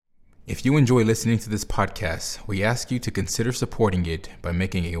If you enjoy listening to this podcast, we ask you to consider supporting it by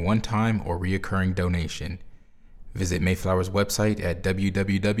making a one-time or reoccurring donation. Visit Mayflower's website at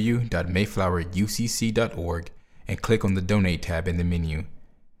www.mayflowerucc.org and click on the Donate tab in the menu.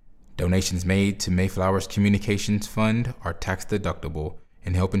 Donations made to Mayflower's Communications Fund are tax-deductible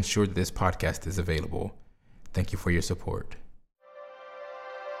and help ensure that this podcast is available. Thank you for your support.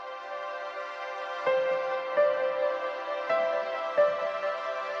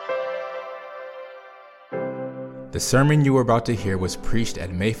 The sermon you are about to hear was preached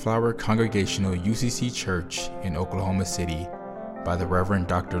at Mayflower Congregational UCC Church in Oklahoma City by the Reverend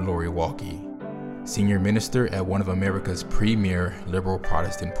Dr. Lori Walke, senior minister at one of America's premier liberal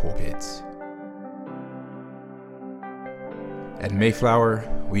Protestant pulpits. At Mayflower,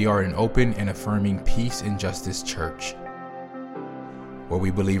 we are an open and affirming peace and justice church, where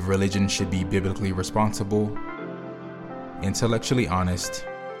we believe religion should be biblically responsible, intellectually honest,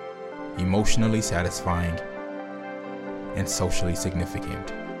 emotionally satisfying, and socially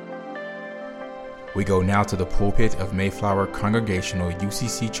significant. We go now to the pulpit of Mayflower Congregational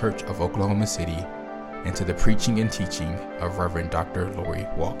UCC Church of Oklahoma City and to the preaching and teaching of Reverend Dr. Lori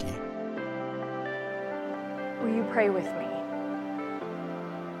Walke. Will you pray with me?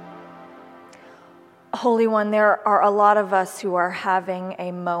 Holy One, there are a lot of us who are having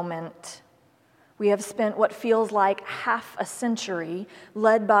a moment. We have spent what feels like half a century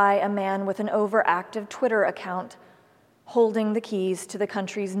led by a man with an overactive Twitter account holding the keys to the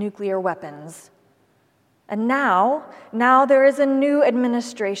country's nuclear weapons. And now there is a new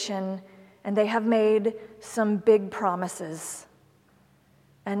administration, and they have made some big promises.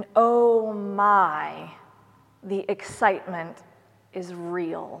 And oh my, the excitement is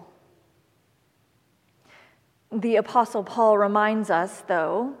real. The Apostle Paul reminds us,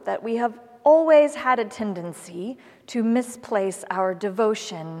 though, that we have always had a tendency to misplace our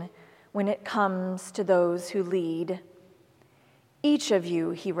devotion when it comes to those who lead. Each of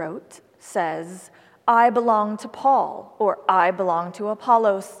you, he wrote, says, I belong to Paul, or I belong to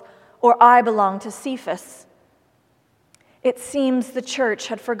Apollos, or I belong to Cephas. It seems the church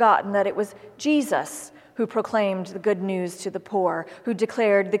had forgotten that it was Jesus who proclaimed the good news to the poor, who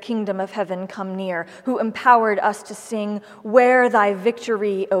declared the kingdom of heaven come near, who empowered us to sing, Where thy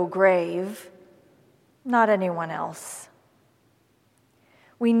victory, O grave, not anyone else.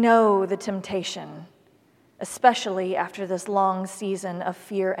 We know the temptation, especially after this long season of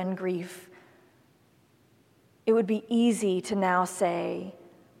fear and grief. It would be easy to now say,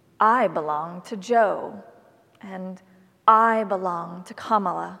 I belong to Joe, and I belong to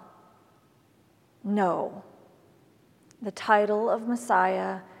Kamala. No, the title of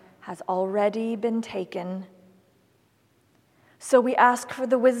Messiah has already been taken. So we ask for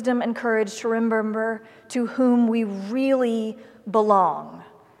the wisdom and courage to remember to whom we really belong,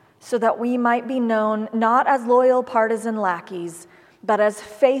 so that we might be known not as loyal partisan lackeys, but as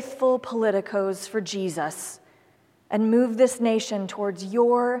faithful politicos for Jesus, and move this nation towards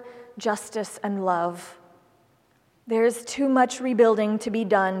your justice and love. There is too much rebuilding to be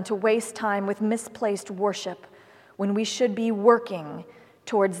done to waste time with misplaced worship when we should be working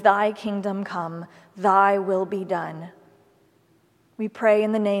towards thy kingdom come, thy will be done. We pray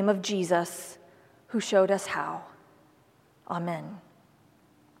in the name of Jesus, who showed us how. Amen.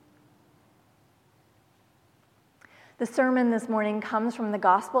 The sermon this morning comes from the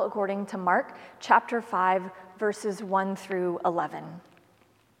Gospel according to Mark, chapter 5, verses 1 through 11.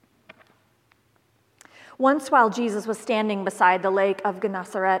 Once while Jesus was standing beside the lake of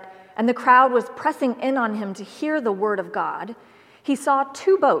Gennesaret, and the crowd was pressing in on him to hear the word of God, he saw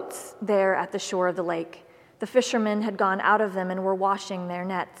two boats there at the shore of the lake. The fishermen had gone out of them and were washing their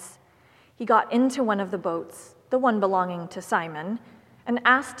nets. He got into one of the boats, the one belonging to Simon, and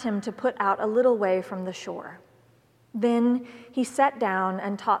asked him to put out a little way from the shore. Then he sat down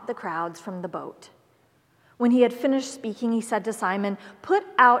and taught the crowds from the boat. When he had finished speaking, he said to Simon, Put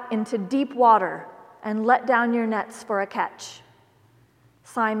out into deep water and let down your nets for a catch.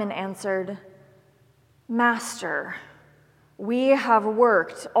 Simon answered, Master, we have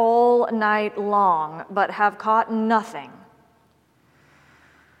worked all night long, but have caught nothing.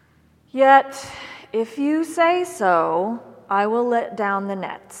 Yet, if you say so, I will let down the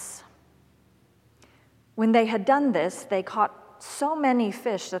nets. When they had done this, they caught so many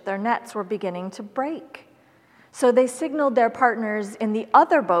fish that their nets were beginning to break. So they signaled their partners in the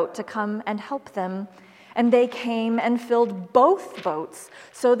other boat to come and help them, and they came and filled both boats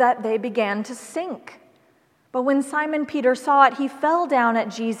so that they began to sink. But when Simon Peter saw it, he fell down at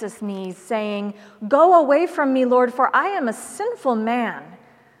Jesus' knees, saying, "Go away from me, Lord, for I am a sinful man."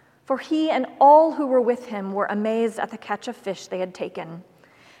 For he and all who were with him were amazed at the catch of fish they had taken.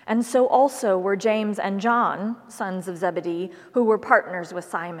 And so also were James and John, sons of Zebedee, who were partners with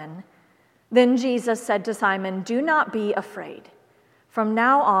Simon. Then Jesus said to Simon, "Do not be afraid. From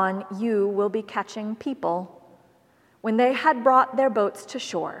now on you will be catching people." When they had brought their boats to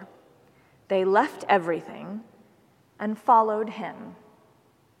shore, they left everything and followed him.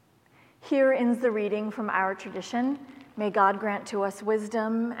 Here ends the reading from our tradition. May God grant to us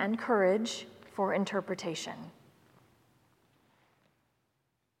wisdom and courage for interpretation.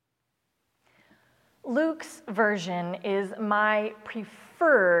 Luke's version is my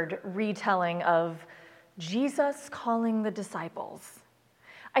preferred retelling of Jesus calling the disciples.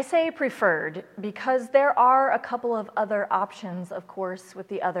 I say preferred because there are a couple of other options, of course, with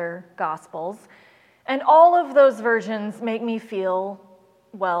the other Gospels, and all of those versions make me feel,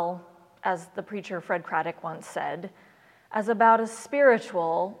 well, as the preacher Fred Craddock once said, as about as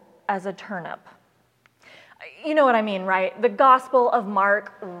spiritual as a turnip. You know what I mean, right? The Gospel of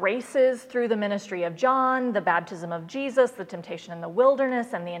Mark races through the ministry of John, the baptism of Jesus, the temptation in the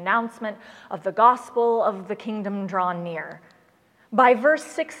wilderness, and the announcement of the gospel of the kingdom drawn near. By verse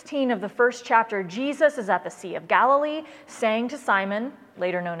 16 of the first chapter, Jesus is at the Sea of Galilee, saying to Simon,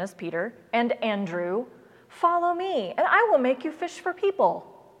 later known as Peter, and Andrew, "Follow me, and I will make you fish for people."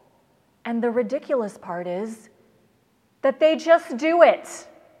 And the ridiculous part is that they just do it.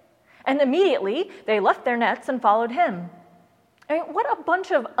 And immediately, they left their nets and followed him. I mean, what a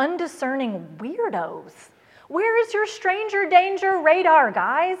bunch of undiscerning weirdos. Where is your stranger danger radar,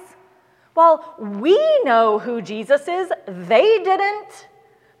 guys? While we know who Jesus is, they didn't.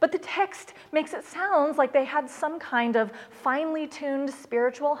 But the text makes it sound like they had some kind of finely tuned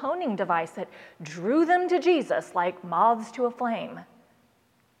spiritual honing device that drew them to Jesus like moths to a flame.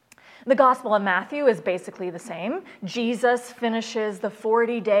 The Gospel of Matthew is basically the same. Jesus finishes the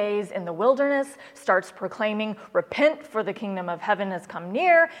 40 days in the wilderness, starts proclaiming, "Repent, for the kingdom of heaven has come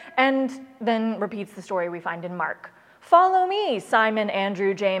near," and then repeats the story we find in Mark. "Follow me, Simon,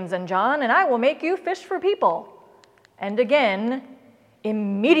 Andrew, James, and John, and I will make you fish for people." And again,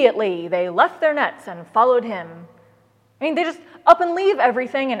 immediately they left their nets and followed him. I mean, they just up and leave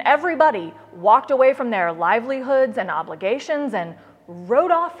everything, and everybody walked away from their livelihoods and obligations and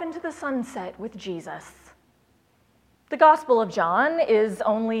rode off into the sunset with Jesus. The Gospel of John is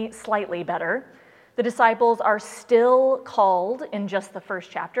only slightly better. The disciples are still called in just the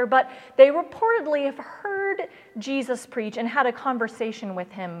first chapter, but they reportedly have heard Jesus preach and had a conversation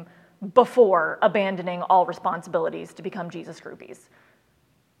with him before abandoning all responsibilities to become Jesus groupies.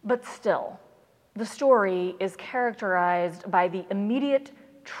 But still, the story is characterized by the immediate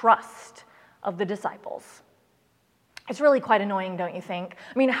trust of the disciples. It's really quite annoying, don't you think?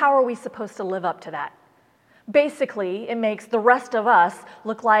 I mean, how are we supposed to live up to that? Basically, it makes the rest of us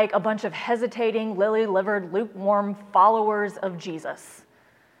look like a bunch of hesitating, lily-livered, lukewarm followers of Jesus.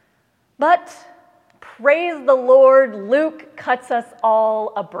 But praise the Lord, Luke cuts us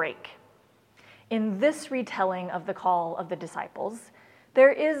all a break. In this retelling of the call of the disciples,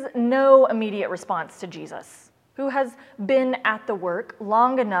 there is no immediate response to Jesus, who has been at the work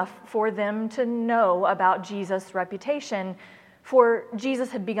long enough for them to know about Jesus' reputation, for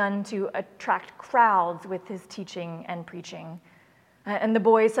Jesus had begun to attract crowds with his teaching and preaching. And the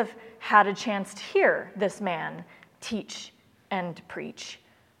boys have had a chance to hear this man teach and preach.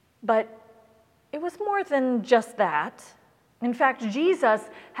 But it was more than just that. In fact, Jesus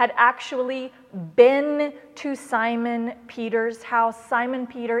had actually been to Simon Peter's house. Simon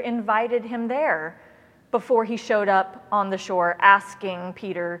Peter invited him there before he showed up on the shore asking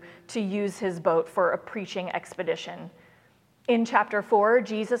Peter to use his boat for a preaching expedition. In chapter 4,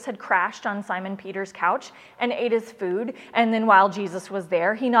 Jesus had crashed on Simon Peter's couch and ate his food, and then while Jesus was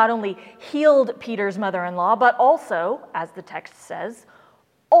there, he not only healed Peter's mother-in-law, but also, as the text says,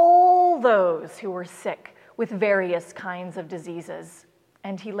 all those who were sick with various kinds of diseases,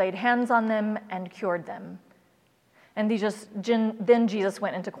 and he laid hands on them and cured them. And then Jesus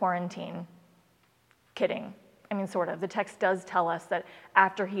went into quarantine. Kidding. I mean, sort of. The text does tell us that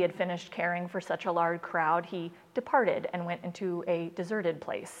after he had finished caring for such a large crowd, he departed and went into a deserted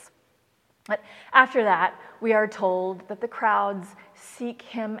place. But after that, we are told that the crowds seek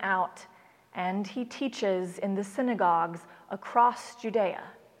him out, and he teaches in the synagogues across Judea.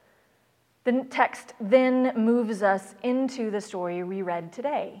 The text then moves us into the story we read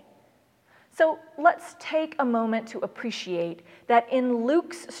today. So let's take a moment to appreciate that in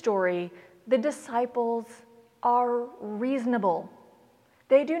Luke's story, the disciples are reasonable.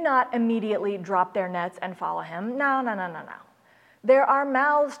 They do not immediately drop their nets and follow him. No. There are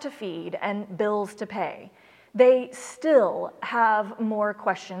mouths to feed and bills to pay. They still have more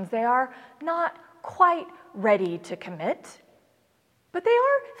questions. They are not quite ready to commit. But they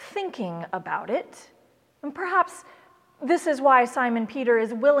are thinking about it. And perhaps this is why Simon Peter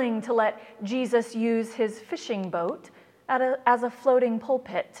is willing to let Jesus use his fishing boat as a floating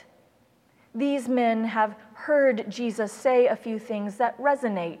pulpit. These men have heard Jesus say a few things that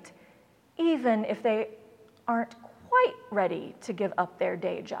resonate, even if they aren't quite ready to give up their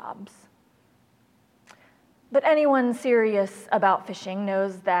day jobs. But anyone serious about fishing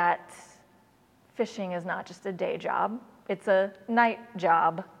knows that fishing is not just a day job, it's a night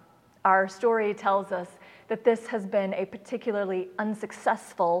job. Our story tells us that this has been a particularly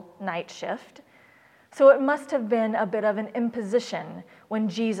unsuccessful night shift. So it must have been a bit of an imposition when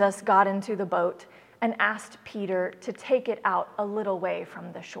Jesus got into the boat and asked Peter to take it out a little way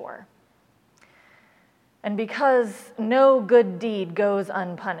from the shore. And because no good deed goes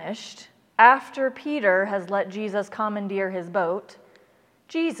unpunished, after Peter has let Jesus commandeer his boat,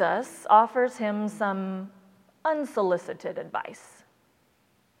 Jesus offers him some unsolicited advice.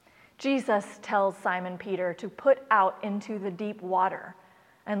 Jesus tells Simon Peter to put out into the deep water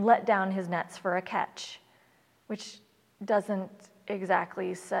and let down his nets for a catch, which doesn't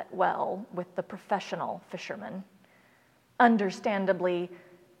exactly set well with the professional fisherman. Understandably,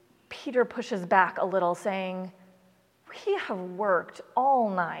 Peter pushes back a little, saying, "We have worked all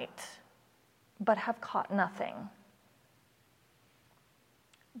night, but have caught nothing."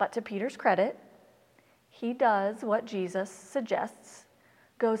 But to Peter's credit, he does what Jesus suggests,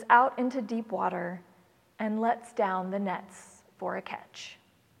 goes out into deep water, and lets down the nets for a catch.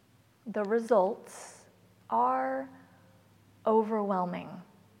 The results are overwhelming,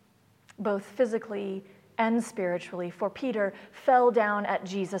 both physically and spiritually, for Peter fell down at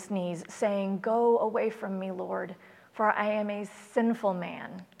Jesus' knees, saying, "Go away from me, Lord, for I am a sinful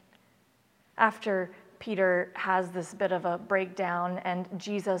man." After Peter has this bit of a breakdown and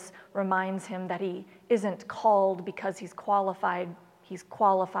Jesus reminds him that he isn't called because he's qualified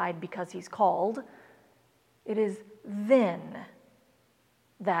because he's called, it is then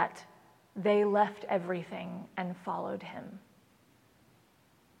that they left everything and followed him.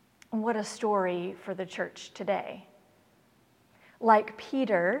 What a story for the church today. Like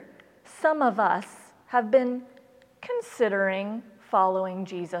Peter, some of us have been considering following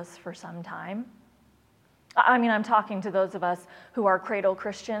Jesus for some time. I'm talking to those of us who are cradle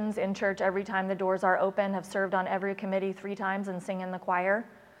Christians in church every time the doors are open, have served on every committee 3 times and sing in the choir.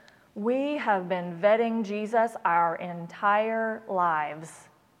 We have been vetting Jesus our entire lives.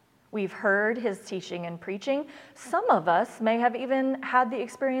 We've heard his teaching and preaching. Some of us may have even had the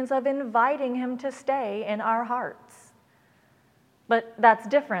experience of inviting him to stay in our hearts. But that's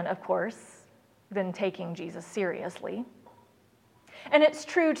different, of course, than taking Jesus seriously. And it's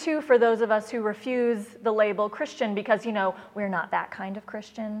true, too, for those of us who refuse the label Christian because, we're not that kind of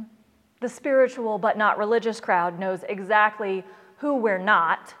Christian. The spiritual but not religious crowd knows exactly who we're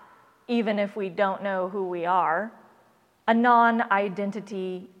not, even if we don't know who we are. A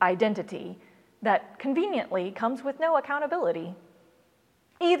non-identity identity that conveniently comes with no accountability.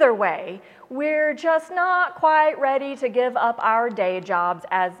 Either way, we're just not quite ready to give up our day jobs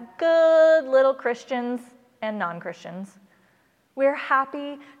as good little Christians and non-Christians. We're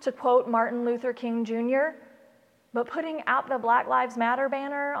happy to quote Martin Luther King Jr., but putting out the Black Lives Matter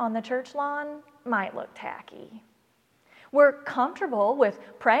banner on the church lawn might look tacky. We're comfortable with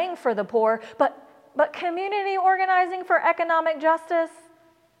praying for the poor, but community organizing for economic justice,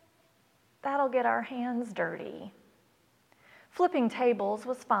 that'll get our hands dirty. Flipping tables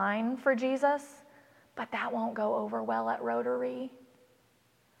was fine for Jesus, but that won't go over well at Rotary.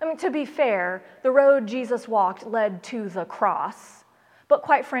 To be fair, the road Jesus walked led to the cross, but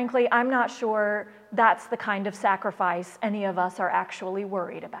quite frankly, I'm not sure that's the kind of sacrifice any of us are actually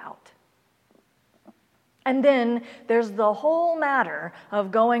worried about. And then there's the whole matter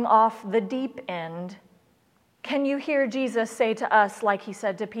of going off the deep end. Can you hear Jesus say to us, like he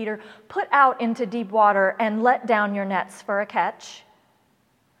said to Peter, "Put out into deep water and let down your nets for a catch"?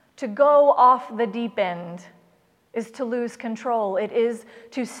 To go off the deep end is to lose control. It is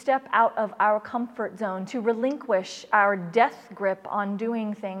to step out of our comfort zone, to relinquish our death grip on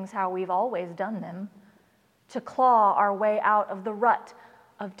doing things how we've always done them, to claw our way out of the rut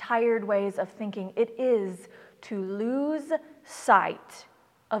of tired ways of thinking. It is to lose sight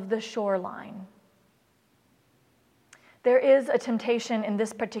of the shoreline. There is a temptation in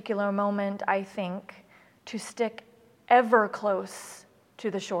this particular moment, I think, to stick ever close to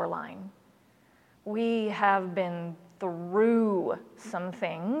the shoreline. We have been through some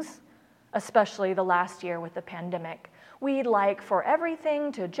things, especially the last year with the pandemic. We'd like for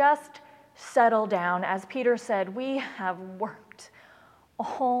everything to just settle down. As Peter said, we have worked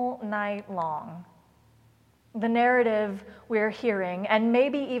all night long. The narrative we're hearing, and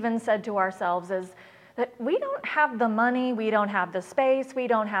maybe even said to ourselves, is that we don't have the money, we don't have the space, we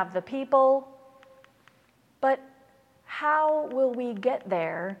don't have the people. But how will we get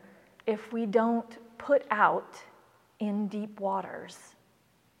there if we don't put out in deep waters?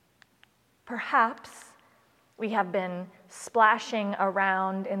 Perhaps we have been splashing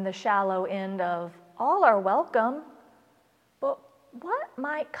around in the shallow end of all are welcome, but what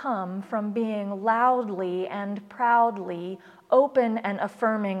might come from being loudly and proudly open and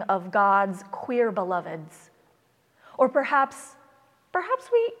affirming of God's queer beloveds? Or perhaps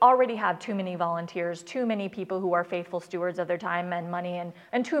we already have too many volunteers, too many people who are faithful stewards of their time and money,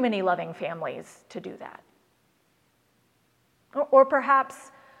 and too many loving families to do that. Or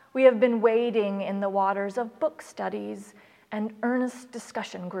perhaps we have been wading in the waters of book studies and earnest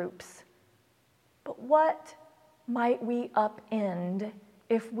discussion groups. But what might we upend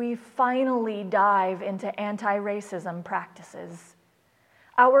if we finally dive into anti-racism practices?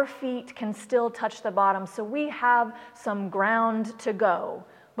 Our feet can still touch the bottom, so we have some ground to go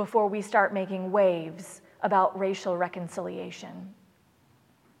before we start making waves about racial reconciliation.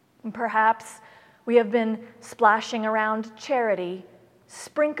 And perhaps we have been splashing around charity,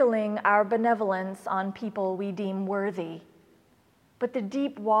 sprinkling our benevolence on people we deem worthy. But the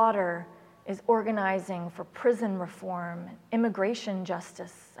deep water is organizing for prison reform, immigration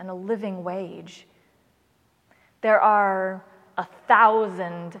justice, and a living wage. There are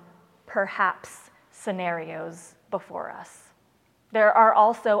 1,000 perhaps scenarios before us. There are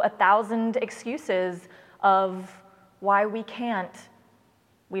also 1,000 excuses of why we can't.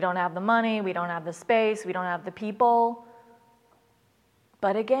 We don't have the money, we don't have the space, we don't have the people.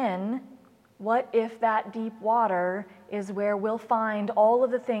 But again, what if that deep water is where we'll find all of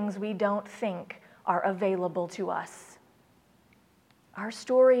the things we don't think are available to us? Our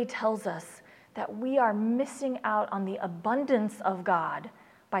story tells us that we are missing out on the abundance of God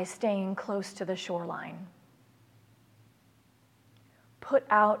by staying close to the shoreline. Put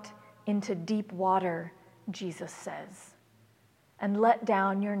out into deep water, Jesus says, and let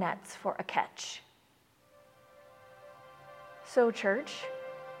down your nets for a catch. So, church,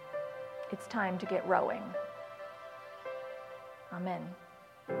 it's time to get rowing. Amen.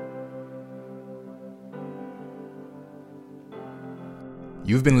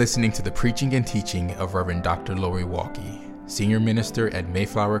 You've been listening to the preaching and teaching of Reverend Dr. Lori Walke, Senior Minister at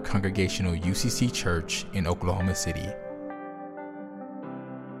Mayflower Congregational UCC Church in Oklahoma City.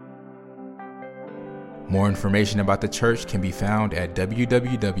 More information about the church can be found at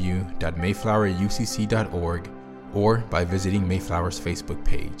www.mayflowerucc.org or by visiting Mayflower's Facebook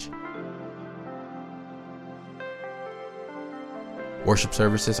page. Worship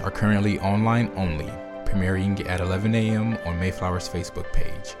services are currently online only, premiering at 11 a.m. on Mayflower's Facebook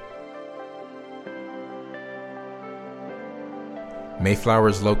page. Mayflower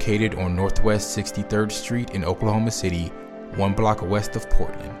is located on Northwest 63rd Street in Oklahoma City, 1 block west of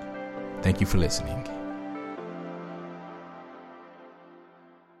Portland. Thank you for listening.